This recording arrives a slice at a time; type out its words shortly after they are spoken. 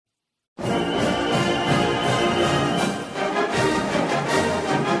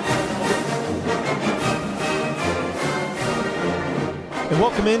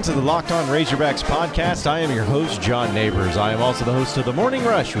Welcome into the Locked On Razorbacks podcast. I am your host, John Neighbors. I am also the host of The Morning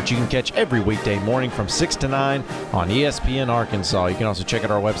Rush, which you can catch every weekday morning from 6 to 9 on ESPN Arkansas. You can also check out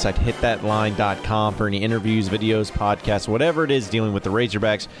our website, hitthatline.com, for any interviews, videos, podcasts, whatever it is dealing with the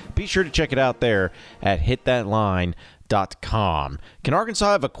Razorbacks. Be sure to check it out there at hitthatline.com. Can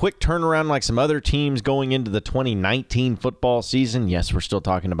Arkansas have a quick turnaround like some other teams going into the 2019 football season? Yes, we're still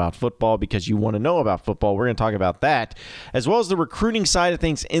talking about football because you want to know about football. We're going to talk about that, as well as the recruiting side of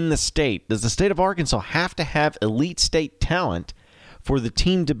things in the state. Does the state of Arkansas have to have elite state talent for the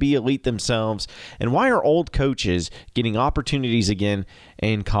team to be elite themselves? And why are old coaches getting opportunities again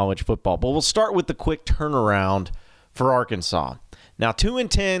in college football? But we'll start with the quick turnaround for Arkansas. Now,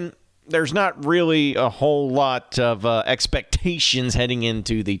 2-10, there's not really a whole lot of expectations heading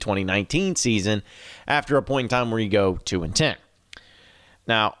into the 2019 season after a point in time where you go 2-10.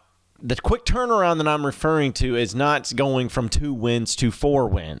 Now, the quick turnaround that I'm referring to is not going from 2 wins to 4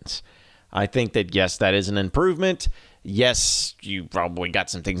 wins. I think that, yes, that is an improvement. Yes, you probably got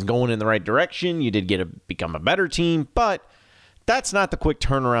some things going in the right direction. You did become a better team, but that's not the quick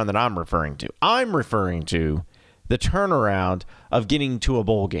turnaround that I'm referring to. I'm referring to the turnaround of getting to a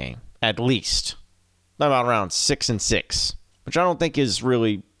bowl game. At least. About around 6-6, which I don't think is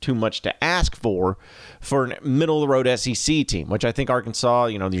really too much to ask for a middle-of-the-road SEC team, which I think Arkansas,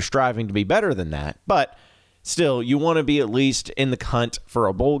 you're striving to be better than that. But still, you want to be at least in the hunt for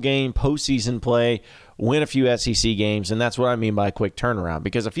a bowl game, postseason play, win a few SEC games, and that's what I mean by a quick turnaround.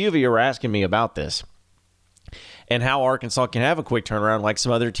 Because a few of you were asking me about this and how Arkansas can have a quick turnaround like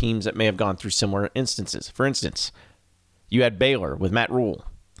some other teams that may have gone through similar instances. For instance, you had Baylor with Matt Rule,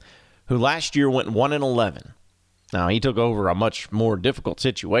 who last year went 1-11. Now, he took over a much more difficult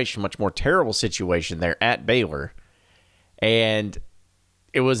situation, much more terrible situation there at Baylor. And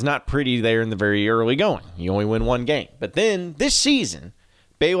it was not pretty there in the very early going. You only win 1 game. But then, this season,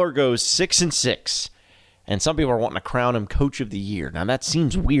 Baylor goes 6-6. And some people are wanting to crown him Coach of the Year. Now, that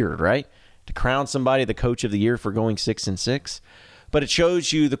seems weird, right? To crown somebody the Coach of the Year for going 6-6. But it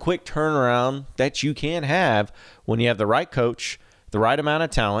shows you the quick turnaround that you can have when you have the right coach, the right amount of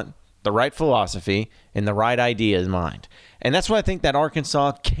talent, the right philosophy, and the right idea in mind. And that's what I think that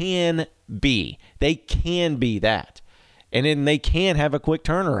Arkansas can be. They can be that. And then they can have a quick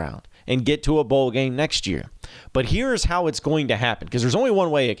turnaround and get to a bowl game next year. But here's how it's going to happen, because there's only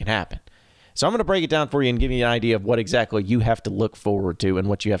one way it can happen. So I'm going to break it down for you and give you an idea of what exactly you have to look forward to and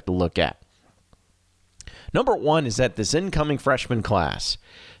what you have to look at. Number one is that this incoming freshman class,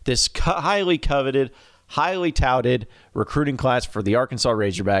 this highly coveted, highly touted recruiting class for the Arkansas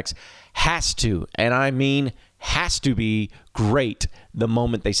Razorbacks has to, and I mean has to, be great the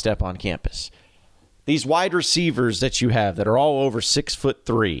moment they step on campus. These wide receivers that you have that are all over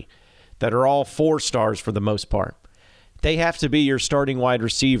 6'3", that are all 4 stars for the most part, they have to be your starting wide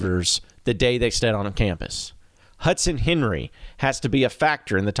receivers the day they step on campus. Hudson Henry has to be a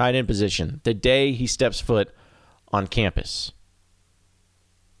factor in the tight end position the day he steps foot on campus.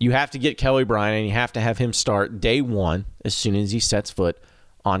 You have to get Kelly Bryant, and you have to have him start day 1 as soon as he sets foot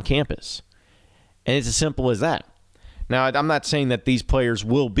on campus. And it's as simple as that. Now, I'm not saying that these players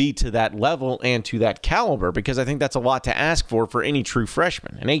will be to that level and to that caliber, because I think that's a lot to ask for any true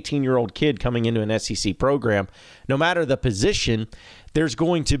freshman. An 18-year-old kid coming into an SEC program, no matter the position, there's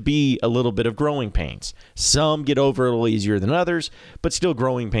going to be a little bit of growing pains. Some get over a little easier than others, but still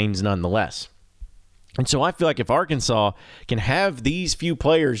growing pains nonetheless. And so I feel like if Arkansas can have these few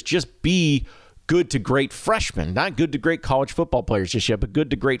players just be good to great freshmen, not good to great college football players just yet, but good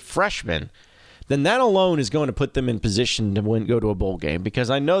to great freshmen, then that alone is going to put them in position to go to a bowl game. Because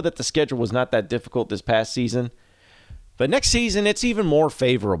I know that the schedule was not that difficult this past season, but next season it's even more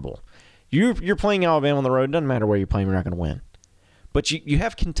favorable. You're playing Alabama on the road. It doesn't matter where you play, you're not going to win. But you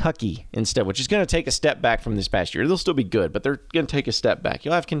have Kentucky instead, which is going to take a step back from this past year. They'll still be good, but they're going to take a step back.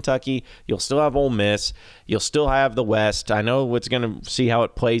 You'll have Kentucky. You'll still have Ole Miss. You'll still have the West. I know it's going to see how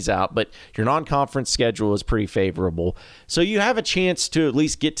it plays out, but your non-conference schedule is pretty favorable. So you have a chance to at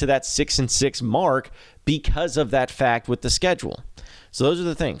least get to that 6-6 mark because of that fact with the schedule. So those are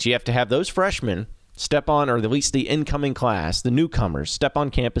the things. You have to have those freshmen step on, or at least the incoming class, the newcomers, step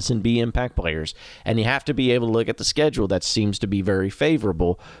on campus and be impact players. And you have to be able to look at the schedule that seems to be very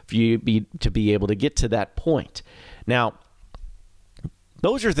favorable for you to be able to get to that point. Now,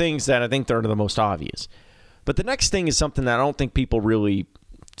 those are things that I think are the most obvious. But the next thing is something that I don't think people really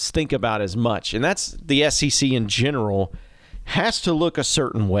think about as much, and that's the SEC in general has to look a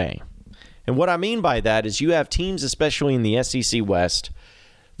certain way. And what I mean by that is you have teams, especially in the SEC West,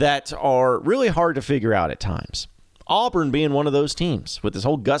 that are really hard to figure out at times. Auburn being one of those teams with this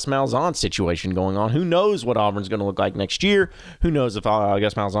whole Gus Malzahn situation going on. Who knows what Auburn's going to look like next year? Who knows if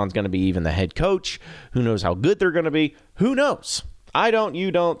Gus Malzahn's going to be even the head coach? Who knows how good they're going to be? Who knows? I don't,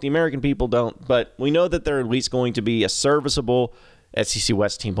 you don't, the American people don't, but we know that they're at least going to be a serviceable SEC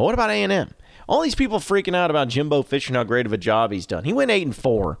West team. But what about A&M? All these people freaking out about Jimbo Fisher and how great of a job he's done. He went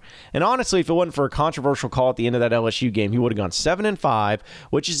 8-4. And honestly, if it wasn't for a controversial call at the end of that LSU game, he would have gone 7-5,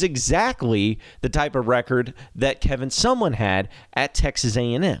 which is exactly the type of record that Kevin Sumlin had at Texas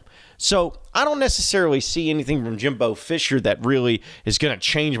A&M. So I don't necessarily see anything from Jimbo Fisher that really is going to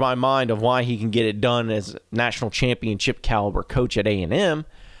change my mind of why he can get it done as a national championship caliber coach at A&M.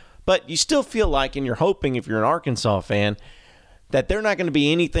 But you still feel like, and you're hoping if you're an Arkansas fan, that they're not going to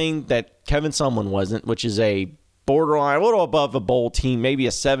be anything that Kevin Sumlin wasn't, which is a borderline, a little above a bowl team, maybe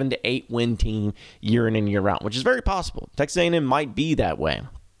a 7 to 8 win team year in and year out, which is very possible. Texas A&M might be that way.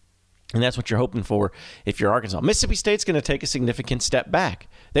 And that's what you're hoping for if you're Arkansas. Mississippi State's going to take a significant step back.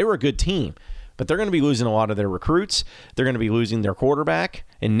 They were a good team, but they're going to be losing a lot of their recruits. They're going to be losing their quarterback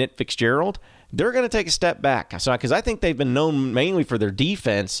in Nick Fitzgerald. They're going to take a step back. So, because I think they've been known mainly for their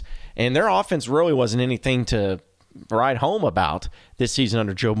defense, and their offense really wasn't anything to ride home about this season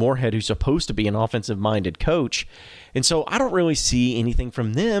under Joe Moorhead, who's supposed to be an offensive-minded coach. And so I don't really see anything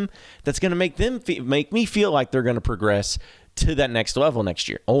from them that's going to make me feel like they're going to progress to that next level next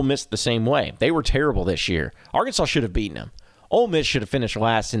year. Ole Miss the same way. They were terrible this year. Arkansas should have beaten them. Ole Miss should have finished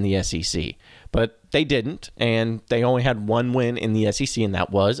last in the SEC, but they didn't, and they only had one win in the SEC, and that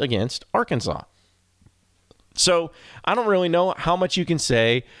was against Arkansas. So I don't really know how much you can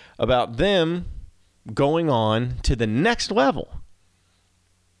say about them going on to the next level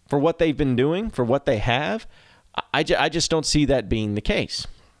for what they've been doing, for what they have. I just don't see that being the case.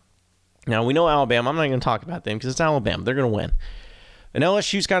 Now, we know Alabama. I'm not going to talk about them because it's Alabama. They're going to win. And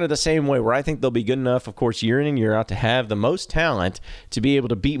LSU's kind of the same way, where I think they'll be good enough, of course, year in and year out to have the most talent to be able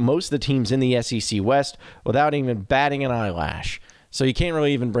to beat most of the teams in the SEC West without even batting an eyelash. So you can't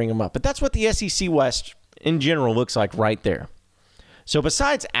really even bring them up. But that's what the SEC West in general looks like right there. So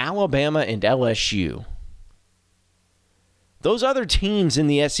besides Alabama and LSU, those other teams in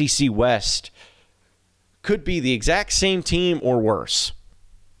the SEC West could be the exact same team or worse.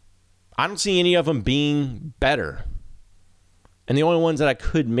 I don't see any of them being better. And the only ones that I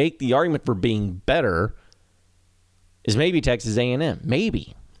could make the argument for being better is maybe Texas A&M.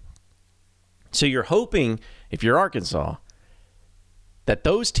 Maybe. So you're hoping, if you're Arkansas, that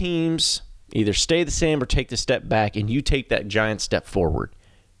those teams either stay the same or take the step back, and you take that giant step forward.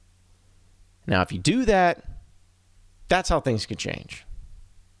 Now, if you do that, that's how things could change.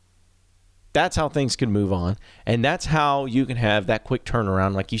 That's how things can move on, and that's how you can have that quick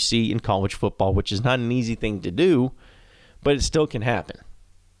turnaround like you see in college football, which is not an easy thing to do, but it still can happen.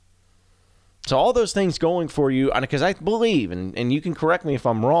 So all those things going for you, because I believe, and you can correct me if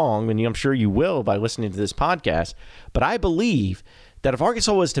I'm wrong, and I'm sure you will by listening to this podcast, but I believe that if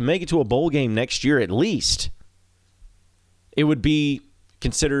Arkansas was to make it to a bowl game next year at least, it would be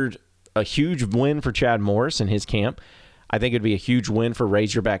considered a huge win for Chad Morris and his camp. I think it would be a huge win for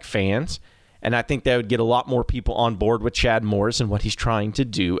Razorback fans. And I think that would get a lot more people on board with Chad Morris and what he's trying to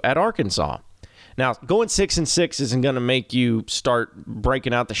do at Arkansas. Now, going 6-6 isn't going to make you start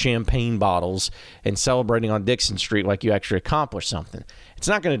breaking out the champagne bottles and celebrating on Dixon Street like you actually accomplished something. It's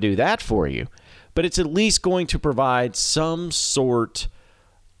not going to do that for you, but it's at least going to provide some sort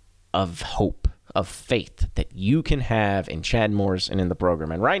of hope, of faith that you can have in Chad Morris and in the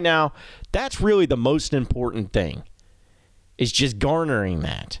program. And right now, that's really the most important thing, is just garnering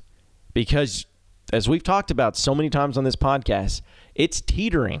that. Because, as we've talked about so many times on this podcast, it's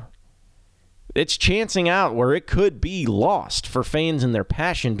teetering. It's chancing out where it could be lost for fans and their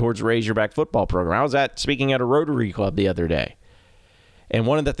passion towards Razorback football program. I was speaking at a Rotary Club the other day. And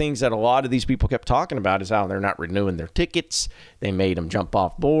one of the things that a lot of these people kept talking about is how they're not renewing their tickets. They made them jump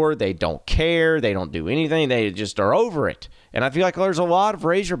off board. They don't care. They don't do anything. They just are over it. And I feel like there's a lot of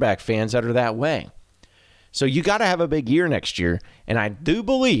Razorback fans that are that way. So you got to have a big year next year. And I do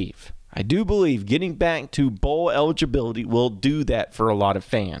believe getting back to bowl eligibility will do that for a lot of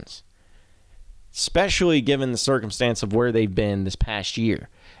fans, especially given the circumstance of where they've been this past year.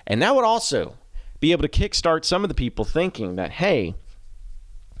 And that would also be able to kickstart some of the people thinking that, hey,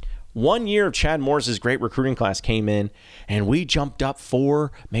 1 year of Chad Morris's great recruiting class came in, and we jumped up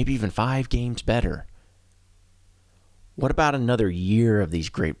 4, maybe even 5 games better. What about another year of these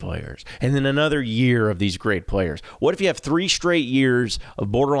great players? And then another year of these great players? What if you have 3 straight years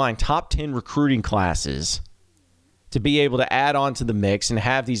of borderline top 10 recruiting classes to be able to add on to the mix and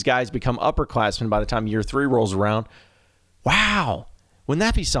have these guys become upperclassmen by the time year 3 rolls around? Wow. Wouldn't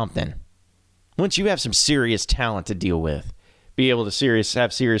that be something? Wouldn't Once you have some serious talent to deal with, be able to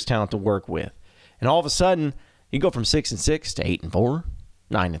have serious talent to work with. And all of a sudden, you go from 6-6 to 8-4,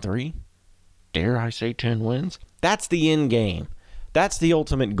 9-3, dare I say 10 wins. That's the end game. That's the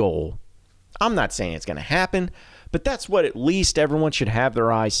ultimate goal. I'm not saying it's going to happen, but that's what at least everyone should have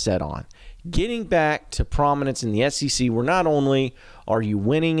their eyes set on. Getting back to prominence in the SEC, where not only are you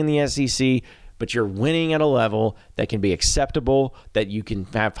winning in the SEC, but you're winning at a level that can be acceptable, that you can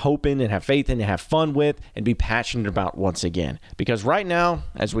have hope in and have faith in and have fun with and be passionate about once again. Because right now,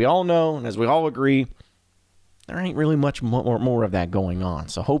 as we all know and as we all agree, there ain't really much more of that going on.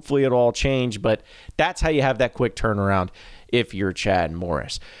 So hopefully it'll all change, but that's how you have that quick turnaround if you're Chad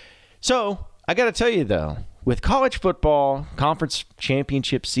Morris. So I got to tell you, though, with college football, conference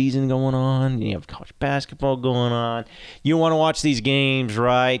championship season going on, you have college basketball going on, you want to watch these games,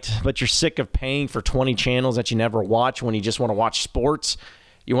 right? But you're sick of paying for 20 channels that you never watch when you just want to watch sports.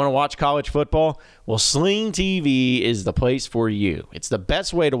 You want to watch college football? Well, Sling TV is the place for you. It's the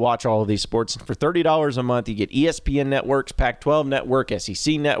best way to watch all of these sports. And for $30 a month, you get ESPN networks, Pac-12 network,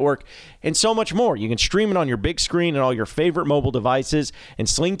 SEC network, and so much more. You can stream it on your big screen and all your favorite mobile devices. And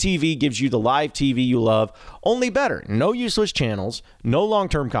Sling TV gives you the live TV you love, only better. No useless channels, no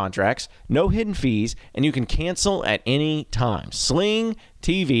long-term contracts, no hidden fees, and you can cancel at any time. Sling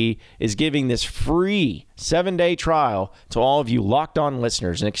TV is giving this free 7-day trial to all of you Locked On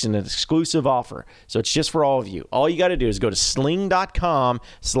listeners, and it's an exclusive offer. So it's just for all of you. All you got to do is go to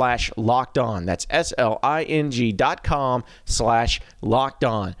sling.com/lockedon. That's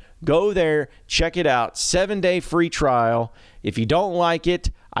SLING.com/lockedon. Go there, check it out. 7-day free trial. If you don't like it,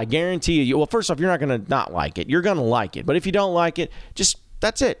 I guarantee you, well, first off, you're not going to not like it. You're going to like it. But if you don't like it,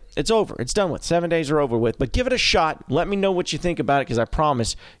 that's it. It's over. It's done with. 7 days are over with. But give it a shot. Let me know what you think about it, because I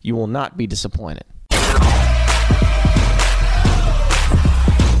promise you will not be disappointed.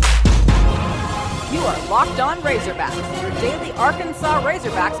 You are Locked On Razorbacks, your daily Arkansas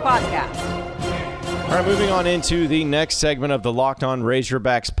Razorbacks podcast. All right, moving on into the next segment of the Locked On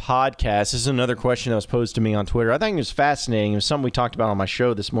Razorbacks podcast. This is another question that was posed to me on Twitter. I think it was fascinating. It was something we talked about on my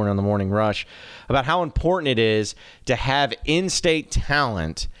show this morning on the Morning Rush, about how important it is to have in-state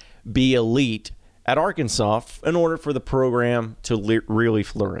talent be elite at Arkansas in order for the program to really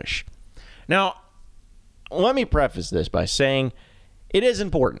flourish. Now, let me preface this by saying it is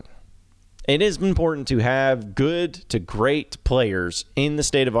important. It is important to have good to great players in the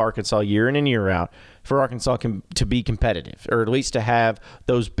state of Arkansas year in and year out for Arkansas to be competitive, or at least to have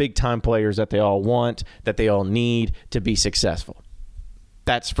those big-time players that they all want, that they all need to be successful.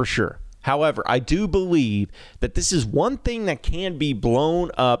 That's for sure. However, I do believe that this is one thing that can be blown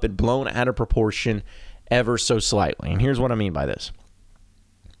up and blown out of proportion ever so slightly. And here's what I mean by this.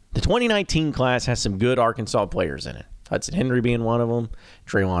 The 2019 class has some good Arkansas players in it. Hudson Henry being one of them,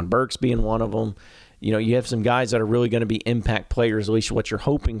 Treylon Burks being one of them. You know, you have some guys that are really going to be impact players, at least what you're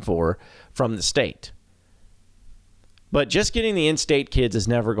hoping for from the state. But just getting the in-state kids is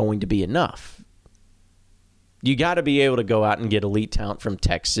never going to be enough. You got to be able to go out and get elite talent from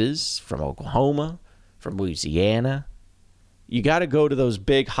Texas, from Oklahoma, from Louisiana. You got to go to those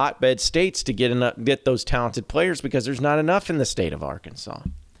big hotbed states to get those talented players, because there's not enough in the state of Arkansas.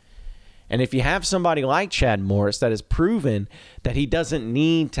 And if you have somebody like Chad Morris that has proven that he doesn't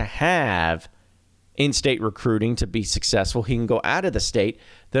need to have in-state recruiting to be successful, he can go out of the state,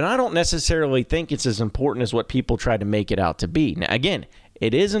 then I don't necessarily think it's as important as what people try to make it out to be. Now, again,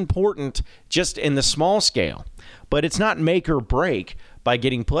 it is important just in the small scale, but it's not make or break by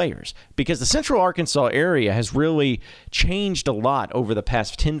getting players, because the Central Arkansas area has really changed a lot over the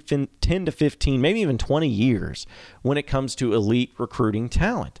past 10 to 15, maybe even 20 years when it comes to elite recruiting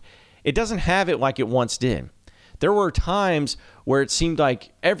talent. It doesn't have it like it once did. There were times where it seemed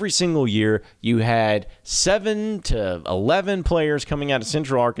like every single year you had 7 to 11 players coming out of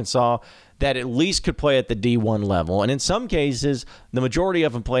Central Arkansas that at least could play at the D1 level. And in some cases, the majority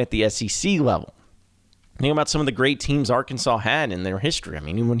of them play at the SEC level. Think about some of the great teams Arkansas had in their history. I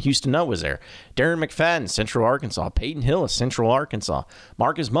mean, even when Houston Nutt was there. Darren McFadden, Central Arkansas. Peyton Hillis, Central Arkansas.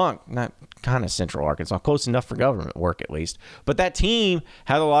 Marcus Monk, not kind of Central Arkansas, close enough for government work at least. But that team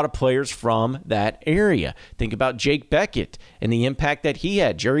had a lot of players from that area. Think about Jake Beckett and the impact that he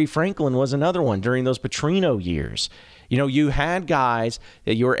had. Jerry Franklin was another one during those Petrino years. You know, you had guys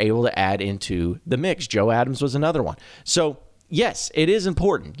that you were able to add into the mix. Joe Adams was another one. So, yes, it is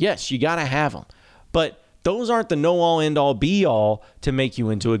important. Yes, you got to have them. But those aren't the know-all, end-all, be-all to make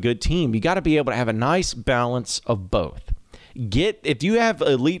you into a good team. You got to be able to have a nice balance of both. If you have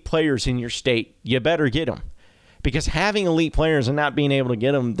elite players in your state, you better get them. Because having elite players and not being able to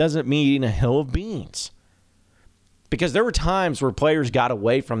get them doesn't mean a hill of beans. Because there were times where players got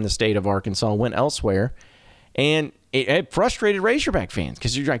away from the state of Arkansas and went elsewhere, and it frustrated Razorback fans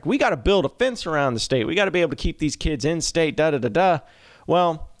because you're like, we got to build a fence around the state. We got to be able to keep these kids in state, da-da-da-da.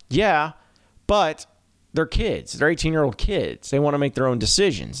 Well, yeah, but they're kids. They're 18-year-old kids. They want to make their own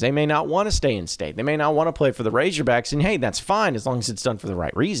decisions. They may not want to stay in state. They may not want to play for the Razorbacks, and hey, that's fine as long as it's done for the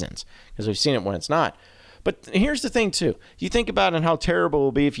right reasons, because we've seen it when it's not. But here's the thing, too. You think about it, how terrible it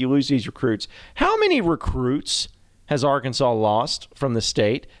will be if you lose these recruits. How many recruits has Arkansas lost from the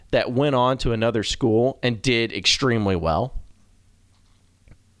state that went on to another school and did extremely well?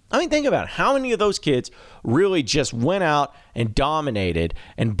 I mean, think about it. How many of those kids really just went out and dominated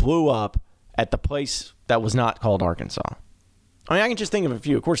and blew up at the place that was not called Arkansas? I mean, I can just think of a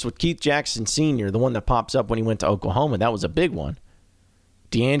few. Of course, with Keith Jackson Sr., the one that pops up when he went to Oklahoma, that was a big one.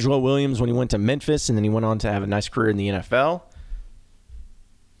 D'Angelo Williams when he went to Memphis, and then he went on to have a nice career in the NFL.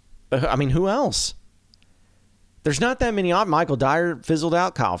 I mean, who else? There's not that many. Michael Dyer fizzled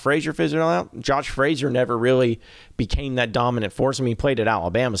out. Kyle Frazier fizzled out. Josh Frazier never really became that dominant force. I mean, he played at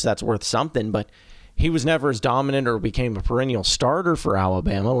Alabama, so that's worth something, but he was never as dominant or became a perennial starter for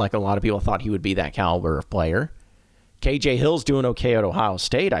Alabama like a lot of people thought he would be that caliber of player. KJ Hill's doing okay at Ohio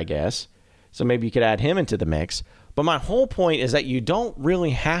State, I guess, so maybe you could add him into the mix. But my whole point is that you don't really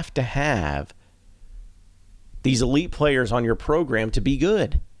have to have these elite players on your program to be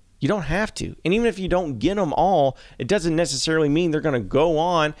good. You don't have to. And even if you don't get them all, it doesn't necessarily mean they're going to go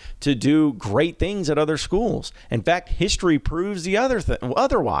on to do great things at other schools. In fact, history proves the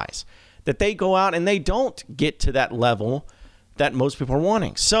otherwise, that they go out and they don't get to that level that most people are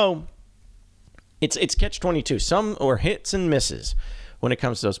wanting. So it's catch-22. Some are hits and misses when it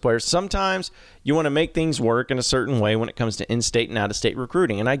comes to those players. Sometimes you want to make things work in a certain way when it comes to in-state and out-of-state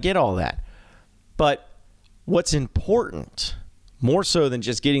recruiting, and I get all that. But what's important, more so than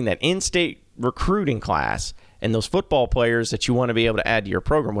just getting that in-state recruiting class and those football players that you want to be able to add to your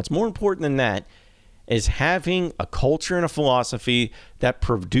program, what's more important than that is having a culture and a philosophy that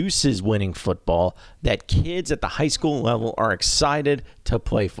produces winning football that kids at the high school level are excited to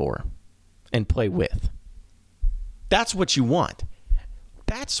play for and play with. That's what you want.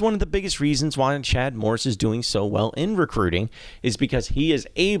 That's one of the biggest reasons why Chad Morris is doing so well in recruiting, is because he is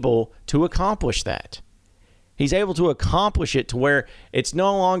able to accomplish that. He's able to accomplish it to where it's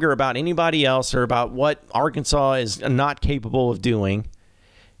no longer about anybody else or about what Arkansas is not capable of doing.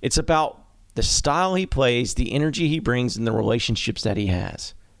 It's about the style he plays, the energy he brings, and the relationships that he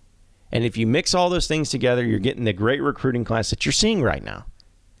has. And if you mix all those things together, you're getting the great recruiting class that you're seeing right now.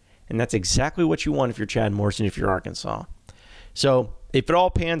 And that's exactly what you want if you're Chad Morris and if you're Arkansas. So if it all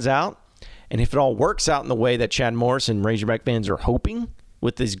pans out, and if it all works out in the way that Chad Morris and Razorback fans are hoping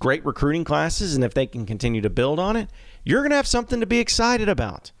with these great recruiting classes, and if they can continue to build on it, you're going to have something to be excited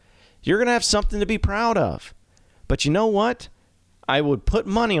about. You're going to have something to be proud of. But you know what? I would put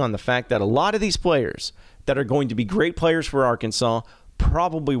money on the fact that a lot of these players that are going to be great players for Arkansas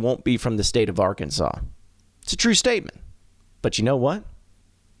probably won't be from the state of Arkansas. It's a true statement. But you know what?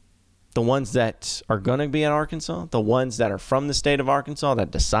 The ones that are going to be in Arkansas, the ones that are from the state of Arkansas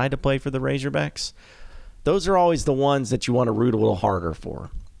that decide to play for the Razorbacks, those are always the ones that you want to root a little harder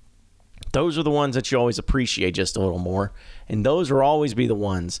for. Those are the ones that you always appreciate just a little more. And those will always be the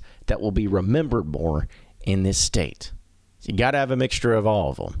ones that will be remembered more in this state. So you got to have a mixture of all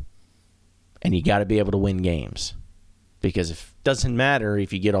of them. And you got to be able to win games. Because it doesn't matter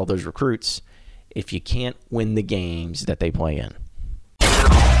if you get all those recruits if you can't win the games that they play in.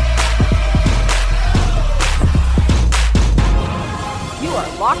 You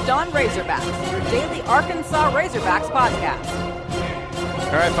are Locked On Razorbacks, your daily Arkansas Razorbacks podcast.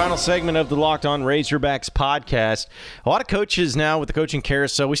 All right, final segment of the Locked On Razorbacks podcast. A lot of coaches now with the coaching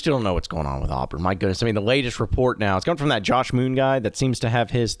carousel, we still don't know what's going on with Auburn. My goodness, I mean, the latest report now, it's coming from that Josh Moon guy that seems to have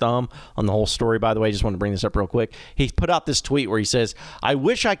his thumb on the whole story, by the way. I just wanted to bring this up real quick. He put out this tweet where he says, I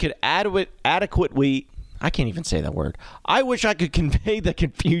wish I could adequately, I can't even say that word. I wish I could convey the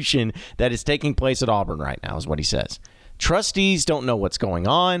confusion that is taking place at Auburn right now, is what he says. Trustees don't know what's going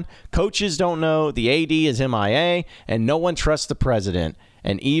on. Coaches don't know. The AD is MIA, and no one trusts the president.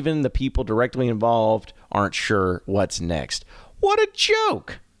 And even the people directly involved aren't sure what's next. What a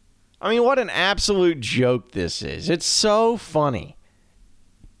joke. I mean, what an absolute joke this is. It's so funny.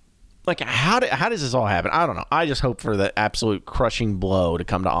 Like, how does this all happen? I don't know. I just hope for the absolute crushing blow to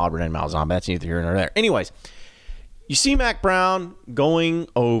come to Auburn and Malzahn. That's neither here nor there. Anyways, you see Mack Brown going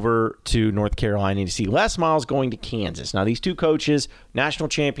over to North Carolina. You see Les Miles going to Kansas. Now, these two coaches, national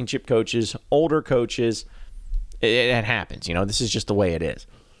championship coaches, older coaches, it happens. You know, this is just the way it is.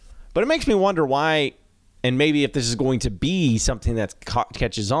 But it makes me wonder why and maybe if this is going to be something that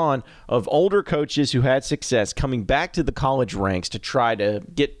catches on, of older coaches who had success coming back to the college ranks to try to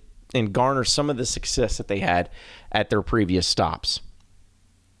get and garner some of the success that they had at their previous stops.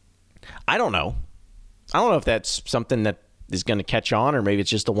 I don't know. I don't know if that's something that is going to catch on, or maybe it's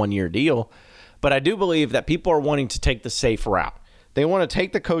just a one-year deal. But I do believe that people are wanting to take the safe route. They want to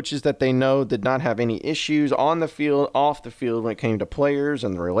take the coaches that they know did not have any issues on the field, off the field when it came to players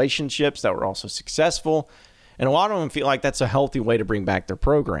and the relationships that were also successful. And a lot of them feel like that's a healthy way to bring back their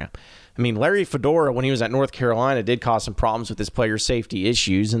program. I mean, Larry Fedora, when he was at North Carolina, did cause some problems with his player safety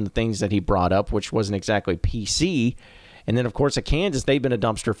issues and the things that he brought up, which wasn't exactly PC. And then, of course, at Kansas, they've been a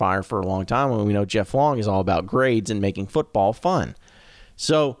dumpster fire for a long time. And we know Jeff Long is all about grades and making football fun.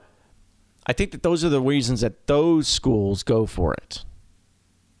 So I think that those are the reasons that those schools go for it.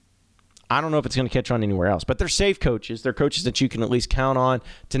 I don't know if it's going to catch on anywhere else, but they're safe coaches. They're coaches that you can at least count on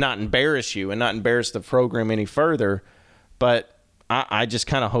to not embarrass you and not embarrass the program any further. But I just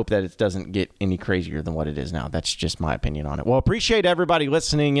kind of hope that it doesn't get any crazier than what it is now. That's just my opinion on it. Well, appreciate everybody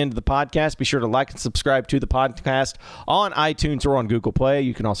listening into the podcast. Be sure to like and subscribe to the podcast on iTunes or on Google Play.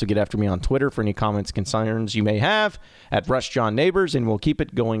 You can also get after me on Twitter for any comments, concerns you may have at Rush John Neighbors, and we'll keep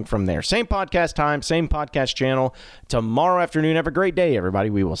it going from there. Same podcast time, same podcast channel tomorrow afternoon. Have a great day, everybody.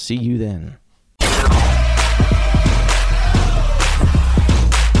 We will see you then.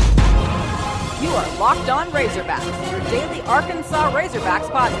 You are Locked On Razorbacks, your daily Arkansas Razorbacks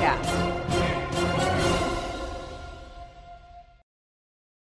podcast.